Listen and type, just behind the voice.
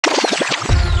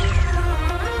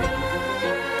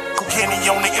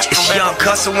It's Young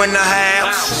Hustle in the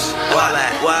house.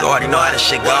 You already know how this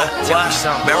shit go.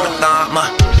 Marathon,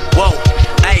 whoa,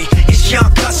 ayy. It's Young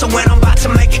Hustle when I'm about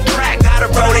to make it crack. Got a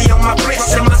rollie on my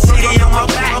wrist and my city on my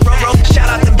back.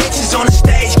 Shout out them bitches on the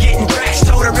stage getting racks.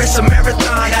 Told her it's a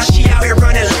marathon, now she out here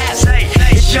running laps. Hey,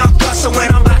 it's Young Hustle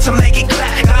when I'm about to make it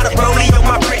clap. Got a rollie on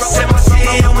my wrist and my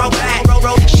city on my back.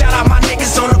 Shout out my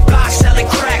niggas on the block selling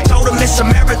crack. Told them it's a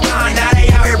marathon, now they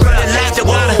out here running laps.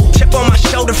 Chip on my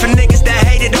shoulder for niggas that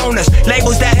hated on us.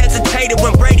 Labels that hesitated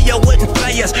when radio wouldn't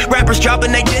play us. Rappers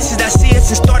dropping they disses that see us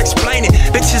and start explaining.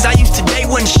 Bitches I used to date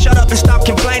wouldn't shut up and stop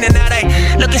complaining. Now they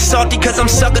looking salty cause I'm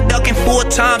sucker ducking full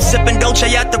time. Sipping Dolce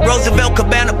at the Roosevelt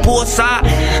Cabana poolside.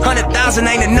 100,000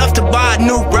 ain't enough to buy a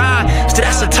new ride. So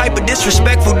that's the type of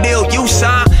disrespectful deal you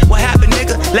sign. What happened,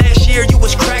 nigga? Last year you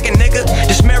was cracking, nigga.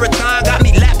 This marathon got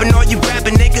me lapping all you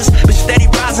rapping niggas. Been steady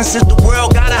rising since the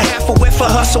world got a half a whiff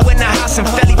of hustle in the house. And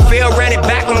Philly Phil ran it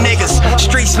back on niggas.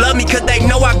 Streets love me cause they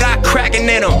know I got cracking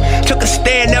in them. Took a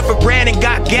stand, never ran and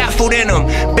got gaffled in them.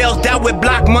 Bailed out with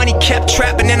block money, kept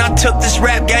trapping. And I took this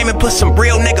rap game and put some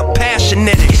real nigga passion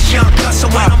in it. It's Young Hustle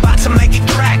when I'm about to make it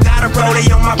crack. Got a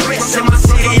rollie on my wrist and my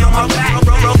city on my back.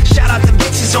 Shout out the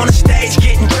bitches on the stage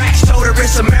getting racks. Told her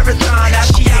it's a marathon, now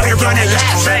she out here running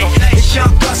laps. Hey, it's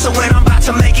Young Hustle when I'm about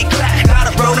to make it clap. Got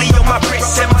a rollie on my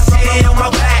wrist and my city on my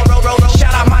back.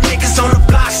 Shout out my niggas on the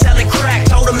block selling crack.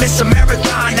 Told them it's a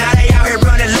marathon, now they out here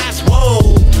running laps.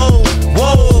 Whoa, whoa,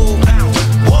 whoa,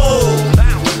 whoa,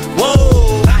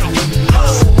 whoa.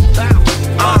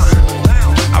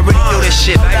 I really do this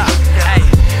shit, baby. Hey,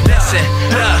 listen,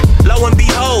 look, lo and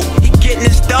behold, he getting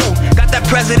his dough. Got that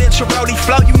presidential roadie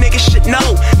flow, you niggas should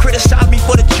know. Criticize me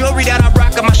for the jewelry that I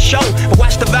rock on my show, but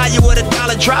watch the value of the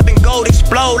dollar drop and gold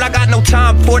explode. I got no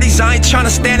time for these, I ain't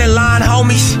tryna stand in line,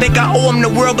 homies. Think I owe them the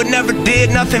world but never did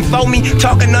nothing for me.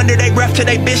 Talking under they breath to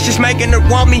they bitch just making her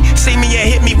want me. See me and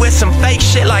hit me with some fake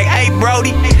shit like, hey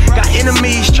Brody. Got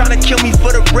enemies tryna kill me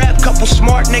for the rep. Couple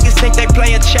smart niggas think they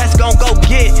playing chess, gon' go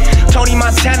get Tony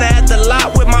Montana at the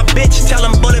lot with my bitch. Tell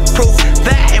him bulletproof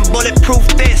that and bulletproof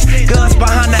this. Guns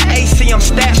behind the AC, I'm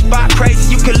stashed by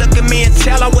crazy. You can look at me and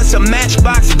tell I was a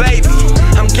matchbox baby.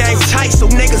 I'm game tight so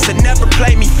niggas would never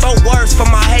play me. 4 words for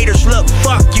my haters, look,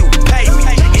 fuck you, pay me.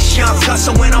 It's Young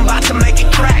Hustle when I'm about to make it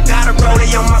crack. Got a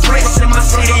rollie on my wrist and my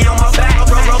city on my back.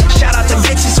 Shout out the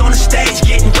bitches on the stage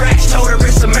getting racks. Told her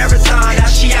it's a marathon, now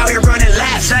she out here running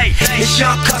laps. Hey, it's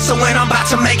Young Hustle when I'm about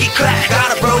to make it clap.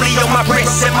 Got a rollie on my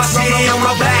wrist and my city on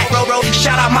my back.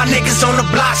 Shout out my niggas on the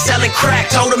block selling crack.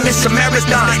 Told them it's a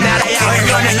marathon, now they out here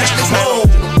running laps. Whoa,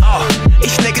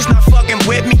 these niggas not fucking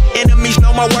with me. Enemies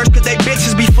know my words cause they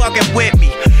bitches be fucking with me.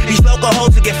 These local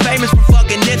hoes that get famous for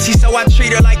fucking Nipsey, so I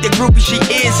treat her like the groupie she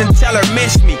is and tell her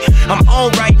miss me. I'm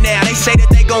on right now, they say that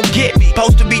they gon' get me.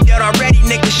 Supposed to be dead already,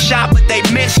 niggas shot but they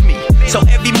miss me. So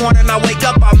every morning I wake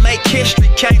up, I make history.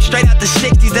 Came straight out the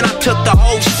 60s, then I took the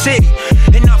whole city.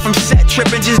 And I'm from set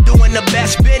tripping, just doing the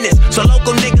best business. So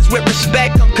local niggas with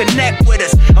respect, come connect with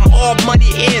us. I'm all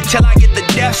money in till I get the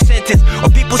death sentence. Or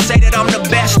people say that I'm the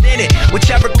best in it,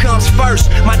 whichever comes first.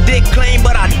 My dick clean,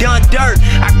 but I done dirt.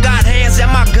 I got hands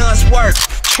and my guns work.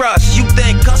 Trust, you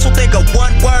think hustle, think of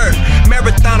one word.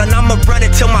 Marathon and I'ma run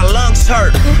it till my lungs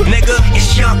hurt. Nigga,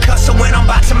 it's Young Hustle when I'm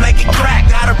about to make it crack.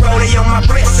 Got a rollie on my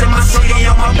wrist and my city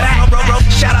on my back.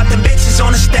 Shout out the bitches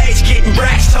on the stage getting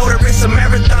racks. Told her it's a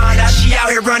marathon, now she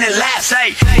out here running laps.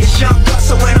 Hey, it's